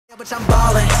But I'm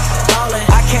ballin'.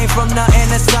 I came from nothing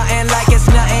to something like it's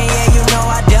nothing. Yeah, you know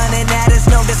I done it. That is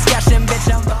no discussion,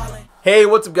 bitch. I'm ballin'. Hey,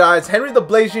 what's up guys? Henry the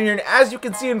Blaze Jr. and as you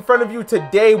can see in front of you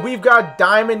today, we've got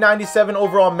Diamond 97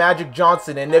 overall Magic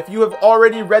Johnson. And if you have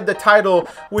already read the title,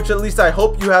 which at least I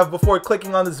hope you have before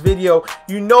clicking on this video,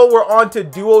 you know we're on to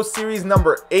Duo Series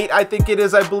number 8, I think it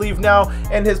is, I believe now.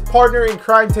 And his partner in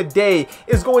crime today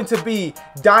is going to be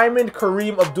Diamond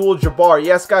Kareem Abdul-Jabbar.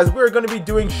 Yes guys, we're going to be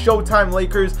doing Showtime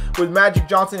Lakers with Magic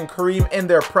Johnson and Kareem in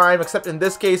their prime, except in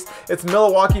this case, it's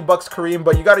Milwaukee Bucks Kareem,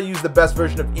 but you got to use the best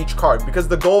version of each card because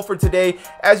the goal for today,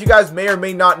 as you guys may or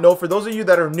may not know, for those of you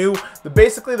that are new,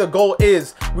 basically the goal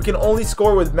is we can only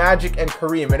score with Magic and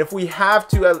Kareem, and if we have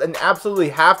to and absolutely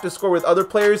have to score with other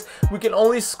players, we can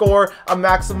only score a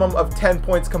maximum of 10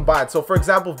 points combined. So for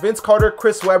example, Vince Carter,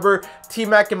 Chris Webber,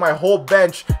 T-Mac, and my whole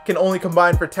bench can only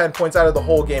combine for 10 points out of the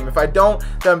whole game. If I don't,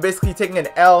 then I'm basically taking an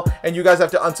L, and you guys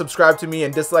have to unsubscribe to me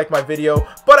and dislike my video,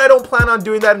 but I don't plan on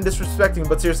doing that and disrespecting.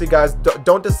 But seriously guys,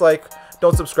 don't dislike,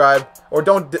 don't subscribe, or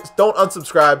don't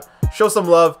unsubscribe. Show some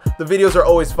love. The videos are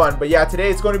always fun. But yeah, today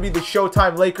it's going to be the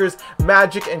Showtime Lakers,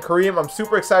 Magic and Kareem. I'm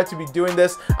super excited to be doing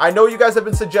this. I know you guys have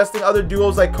been suggesting other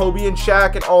duos like Kobe and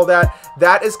Shaq and all that.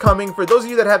 That is coming. For those of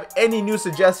you that have any new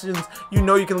suggestions, you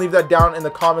know you can leave that down in the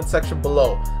comment section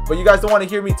below. But you guys don't want to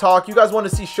hear me talk. You guys want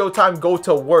to see Showtime go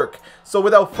to work. So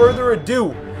without further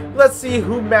ado, let's see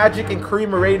who Magic and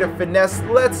Kareem are ready to finesse.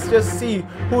 Let's just see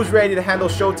who's ready to handle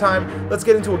Showtime. Let's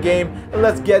get into a game and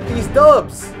let's get these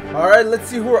dubs. Alright, let's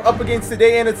see who we're up against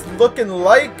today, and it's looking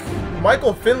like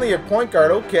Michael Finley at point guard,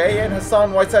 okay, and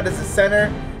Hassan Whiteside as his center.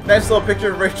 Nice little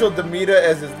picture of Rachel Demita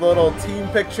as his little team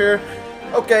picture.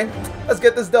 Okay, let's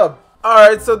get this dub.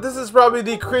 Alright, so this is probably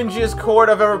the cringiest court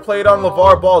I've ever played on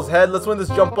LeVar Ball's head. Let's win this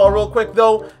jump ball real quick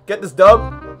though. Get this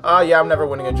dub. Yeah, I'm never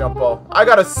winning a jump ball. I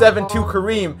got a 7-2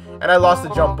 Kareem, and I lost the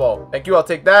jump ball. Thank you, I'll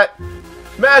take that.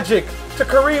 Magic to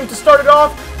Kareem to start it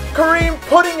off. Kareem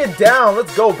putting it down.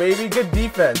 Let's go, baby. Good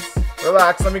defense.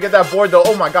 Relax. Let me get that board, though.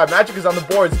 Oh, my God. Magic is on the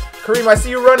boards. Kareem, I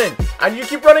see you running. And you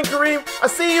keep running, Kareem. I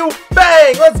see you.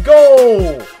 Bang. Let's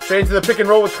go. Straight into the pick and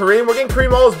roll with Kareem. We're getting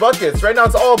Kareem all his buckets. Right now,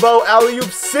 it's all about alley-oop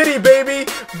city,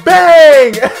 baby.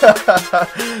 Bang.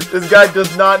 This guy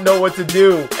does not know what to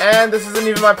do. And this isn't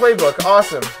even my playbook.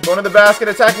 Awesome. Going to the basket,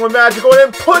 attacking with Magic. Going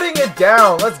in, putting it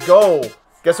down. Let's go.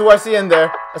 Guess who I see in there?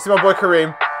 I see my boy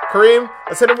Kareem. Kareem,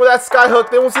 let's hit him with that sky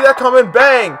hook. They won't see that coming.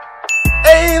 Bang.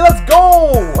 Hey, let's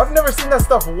go. I've never seen that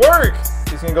stuff work.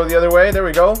 He's going to go the other way. There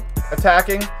we go.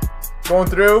 Attacking. Going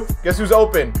through. Guess who's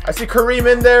open? I see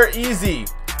Kareem in there. Easy.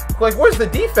 Like, where's the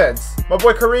defense? My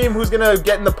boy Kareem, who's going to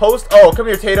get in the post. Oh, come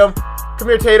here, Tatum. Come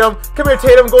here, Tatum. Come here,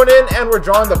 Tatum. Going in, and we're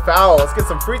drawing the foul. Let's get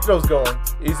some free throws going.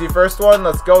 Easy first one.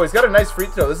 Let's go. He's got a nice free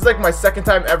throw. This is like my second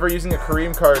time ever using a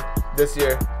Kareem card this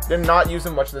year. Did not use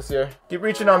him much this year. Keep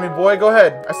reaching on me, boy. Go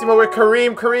ahead. I see my boy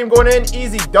Kareem. Kareem going in.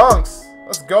 Easy dunks.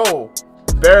 Let's go.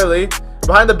 Barely.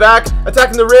 Behind the back,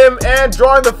 attacking the rim, and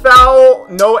drawing the foul.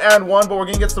 No and one, but we're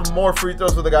going to get some more free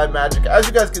throws with the guy Magic. As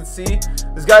you guys can see,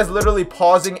 this guy's literally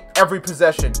pausing every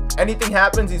possession. Anything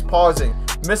happens, he's pausing.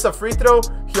 Miss a free throw,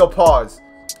 he'll pause.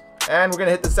 And we're going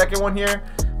to hit the second one here.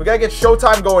 We got to get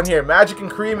Showtime going here. Magic and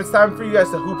Kareem, it's time for you guys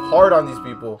to hoop hard on these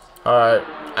people. Alright,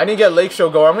 I need to get Lake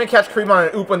Show going. I'm going to catch Kareem on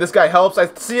an oop when this guy helps. I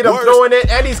see it, I'm throwing it,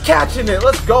 and he's catching it.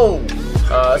 Let's go.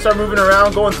 Start moving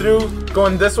around, going through,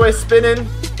 going this way, spinning,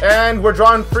 and we're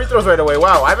drawing free throws right away.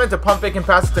 Wow, I meant to pump fake and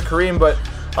pass it to Kareem, but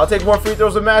I'll take more free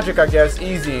throws with Magic, I guess.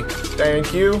 Easy.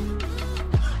 Thank you.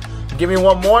 Give me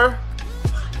one more.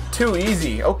 Too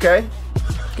easy. Okay.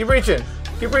 Keep reaching.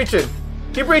 Keep reaching.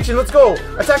 Keep reaching. Let's go.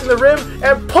 Attacking the rim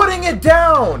and putting it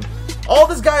down. All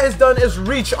this guy has done is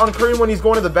reach on Kareem when he's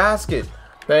going to the basket.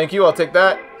 Thank you. I'll take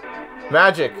that.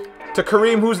 Magic to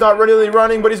Kareem, who's not really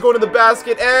running, but he's going to the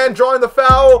basket and drawing the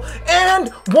foul, and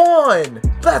one.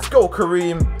 Let's go,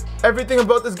 Kareem. Everything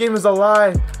about this game is a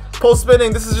lie. Post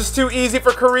spinning. This is just too easy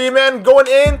for Kareem, and going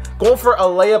in, going for a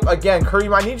layup again.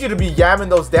 Kareem, I need you to be yamming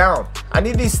those down. I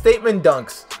need these statement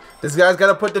dunks. This guy's got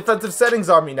to put defensive settings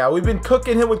on me now. We've been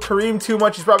cooking him with Kareem too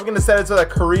much. He's probably going to set it so that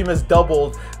Kareem is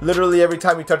doubled literally every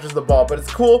time he touches the ball, but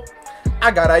it's cool.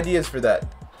 I got ideas for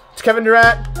that. It's Kevin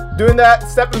Durant doing that,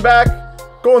 stepping back,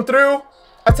 going through,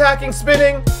 attacking,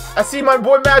 spinning. I see my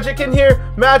boy Magic in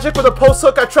here. Magic with a post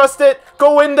hook. I trust it.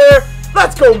 Go in there.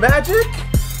 Let's go, Magic.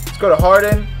 Let's go to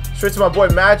Harden. Straight to my boy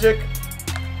Magic.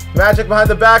 Magic behind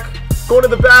the back. Going to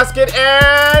the basket.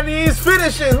 And he's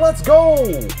finishing. Let's go.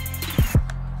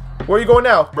 Where are you going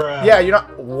now? Bruh. Yeah, you're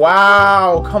not.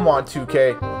 Wow. Come on,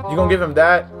 2K. You gonna give him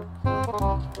that?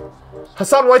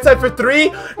 Hassan Whiteside for 3?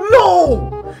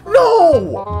 No.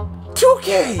 No.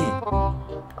 2K.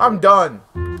 I'm done.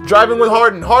 Driving with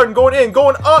Harden. Harden going in,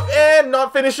 going up, and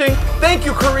not finishing. Thank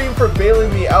you, Kareem, for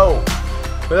bailing me out.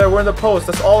 But there, we're in the post.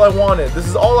 That's all I wanted. This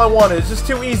is all I wanted. It's just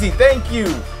too easy. Thank you.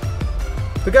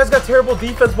 The guy's got terrible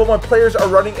defense, but my players are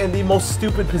running in the most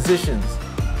stupid positions.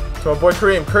 So my boy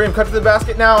Kareem. Kareem, cut to the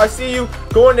basket now. I see you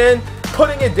going in,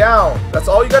 putting it down. That's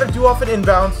all you got to do off an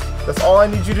inbounds. That's all I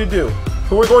need you to do.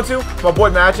 Who we're going to? My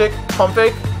boy Magic. Pump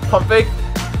fake. Pump fake.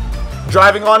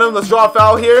 Driving on him. Let's draw a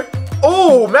foul here.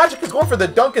 Oh, Magic is going for the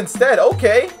dunk instead.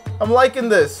 Okay. I'm liking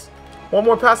this. One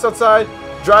more pass outside.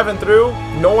 Driving through.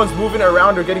 No one's moving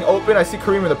around or getting open. I see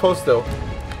Kareem in the post though.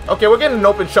 Okay, we're getting an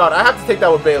open shot. I have to take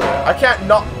that with Baylor. I can't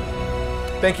not.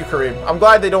 Thank you, Kareem. I'm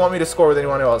glad they don't want me to score with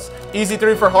anyone else. Easy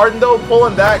 3 for Harden though.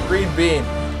 Pulling that green bean.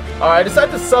 Alright, I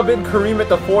decided to sub in Kareem at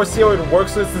the 4, see how it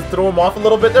works, so to throw him off a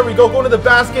little bit. There we go, going to the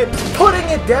basket, putting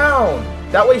it down.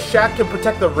 That way Shaq can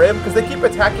protect the rim, because they keep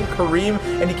attacking Kareem,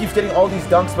 and he keeps getting all these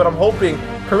dunks, but I'm hoping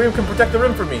Kareem can protect the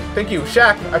rim for me. Thank you,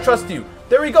 Shaq, I trust you.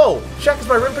 There we go, Shaq is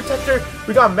my rim protector.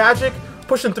 We got Magic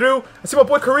pushing through. I see my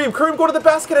boy Kareem. Kareem going to the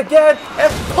basket again,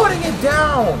 and putting it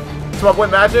down. To my boy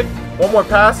Magic, one more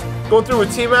pass, going through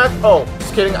with T-Mac. Oh,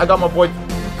 just kidding, I got my boy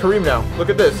Kareem now.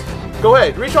 Look at this. Go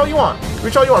ahead, reach all you want.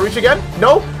 Reach all you want. Reach again?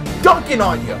 No? Dunking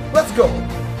on you. Let's go.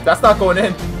 That's not going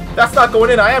in. That's not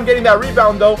going in. I am getting that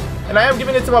rebound though. And I am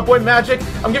giving it to my boy Magic.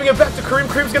 I'm giving it back to Kareem.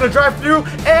 Kareem's going to drive through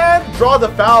and draw the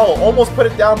foul. Almost put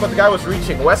it down, but the guy was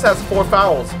reaching. Wes has 4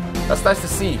 fouls. That's nice to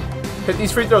see. Hit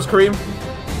these free throws, Kareem.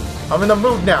 I'm in the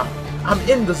mood now. I'm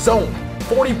in the zone.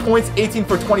 40 points, 18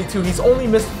 for 22. He's only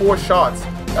missed 4 shots.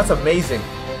 That's amazing.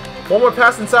 One more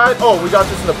pass inside. Oh, we got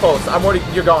this in the post. I'm already.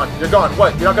 You're gone. You're gone.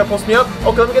 What? You're not gonna post me up?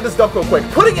 Okay, let me get this dunk real quick.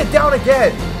 Putting it down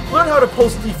again. Learn how to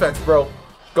post defense, bro.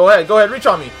 Go ahead. Go ahead. Reach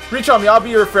on me. Reach on me. I'll be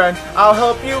your friend. I'll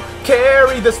help you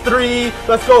carry this 3.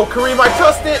 Let's go, Kareem. I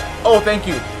trust it. Oh, thank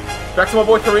you. Back to my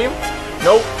boy Kareem.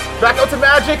 Nope. Back out to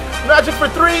Magic. Magic for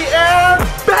 3 and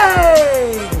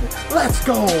bang! Let's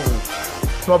go.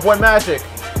 To my boy Magic.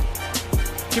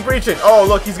 Keep reaching. Oh,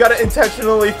 look, he's got to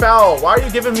intentionally foul. Why are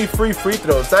you giving me free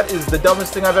throws? That is the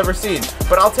dumbest thing I've ever seen.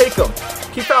 But I'll take them.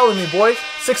 Keep fouling me, boy.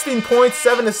 16 points,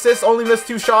 7 assists, only missed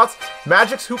 2 shots.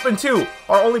 Magic's hooping 2.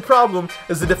 Our only problem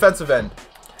is the defensive end.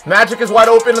 Magic is wide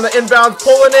open in the inbound,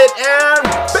 pulling it, and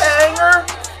banger.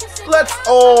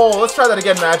 Let's try that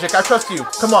again, Magic. I trust you.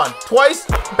 Come on. Twice.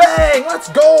 Bang. Let's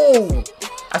go.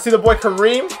 I see the boy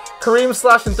Kareem. Kareem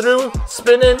slashing through,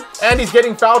 spinning, and he's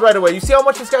getting fouled right away. You see how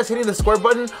much this guy's hitting the square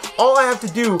button? All I have to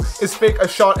do is fake a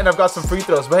shot, and I've got some free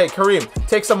throws. But hey, Kareem,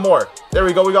 take some more. There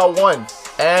we go. We got 1.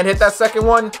 And hit that second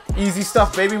one. Easy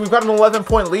stuff, baby. We've got an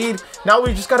 11-point lead. Now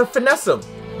we just got to finesse him.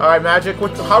 All right, Magic.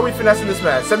 How are we finessing this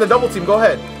man? Send the double team. Go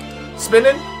ahead.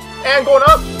 Spinning and going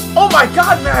up. Oh, my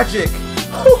God, Magic.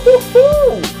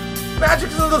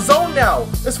 Magic's in the zone now.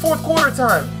 It's 4th quarter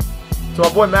time. To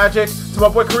my boy Magic, to my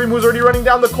boy Kareem, who's already running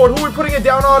down the court. Who are we putting it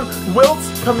down on? Wilt,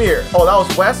 come here. Oh, that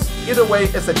was Wes. Either way,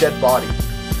 it's a dead body.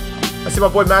 I see my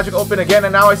boy Magic open again,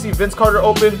 and now I see Vince Carter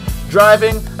open,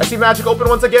 driving. I see Magic open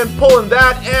once again, pulling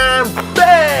that, and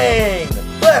bang!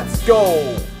 Let's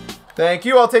go. Thank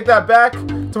you. I'll take that back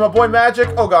to my boy Magic.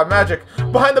 Oh, God, Magic.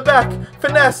 Behind the back,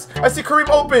 finesse. I see Kareem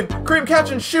open. Kareem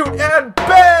catch and shoot, and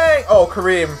bang! Oh,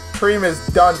 Kareem. Kareem is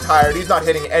done tired. He's not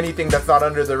hitting anything that's not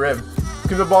under the rim.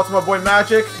 Give the ball to my boy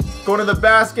Magic. Going to the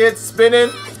basket, spinning.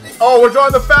 Oh, we're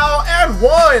drawing the foul, and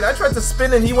 1. I tried to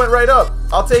spin, and he went right up.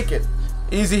 I'll take it.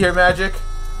 Easy here, Magic.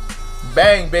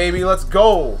 Bang, baby. Let's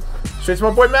go. Straight to my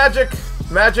boy Magic.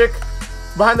 Magic.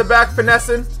 Behind the back,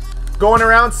 finessing. Going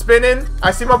around, spinning.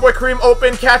 I see my boy Kareem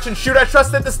open, catch and shoot. I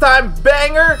trust it this time.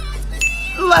 Banger.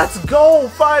 Let's go.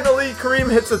 Finally, Kareem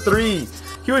hits a 3.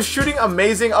 He was shooting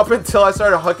amazing up until I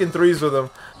started hucking 3s with him.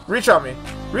 Reach on me.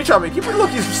 Reach on me. Keep it. Look,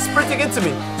 he's sprinting into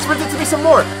me. Sprint into me some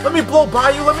more. Let me blow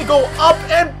by you. Let me go up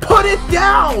and put it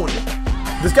down.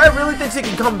 This guy really thinks he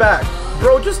can come back.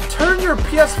 Bro, just turn your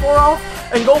PS4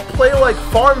 off and go play like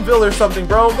Farmville or something,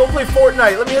 bro. Go play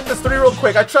Fortnite. Let me hit this 3 real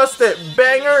quick. I trust it.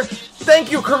 Banger.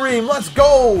 Thank you, Kareem. Let's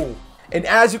go. And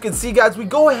as you can see, guys, we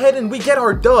go ahead and we get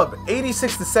our dub.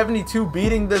 86-72,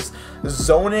 beating this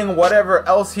zoning, whatever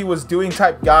else he was doing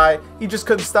type guy. He just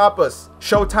couldn't stop us.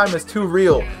 Showtime is too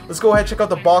real. Let's go ahead and check out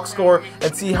the box score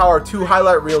and see how our 2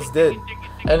 highlight reels did.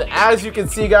 And as you can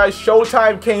see, guys,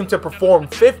 Showtime came to perform.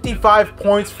 55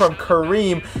 points from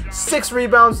Kareem, 6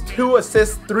 rebounds, 2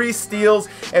 assists, 3 steals,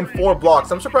 and 4 blocks.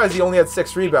 I'm surprised he only had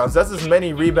 6 rebounds. That's as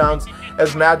many rebounds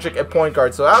as Magic at point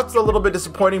guard. So that's a little bit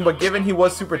disappointing, but given he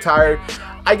was super tired,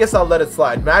 I guess I'll let it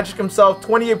slide. Magic himself,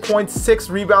 28 points, 6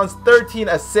 rebounds, 13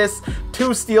 assists,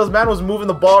 2 steals. Man was moving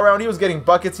the ball around. He was getting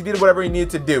buckets. He did whatever he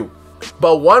needed to do.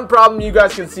 But one problem you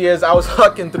guys can see is I was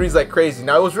hucking threes like crazy.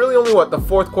 Now, it was really only, what, the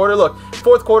fourth quarter? Look,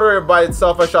 fourth quarter by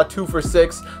itself, I shot 2 for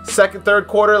 6. Third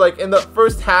quarter, like in the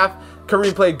first half,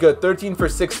 Kareem played good, 13 for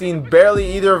 16. Barely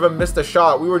either of them missed a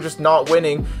shot. We were just not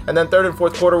winning. And then third and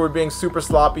fourth quarter, we're being super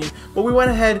sloppy. But we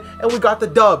went ahead and we got the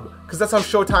dub, because that's how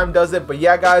Showtime does it. But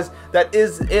yeah, guys, that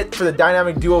is it for the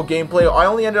dynamic duo gameplay. I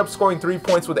only ended up scoring 3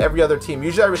 points with every other team.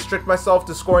 Usually I restrict myself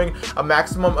to scoring a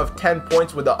maximum of 10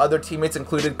 points with the other teammates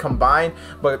included combined,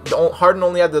 but Harden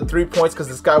only had the 3 points because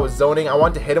this guy was zoning. I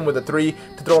wanted to hit him with a 3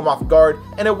 to throw him off guard,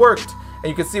 and it worked. And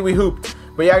you can see we hooped.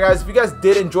 But yeah, guys, if you guys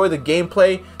did enjoy the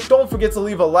gameplay, don't forget to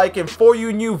leave a like. And for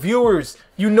you new viewers,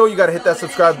 you know you gotta hit that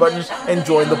subscribe button and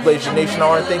join the Blazing Nation. I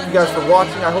want to thank you guys for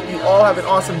watching. I hope you all have an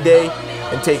awesome day,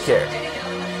 and take care.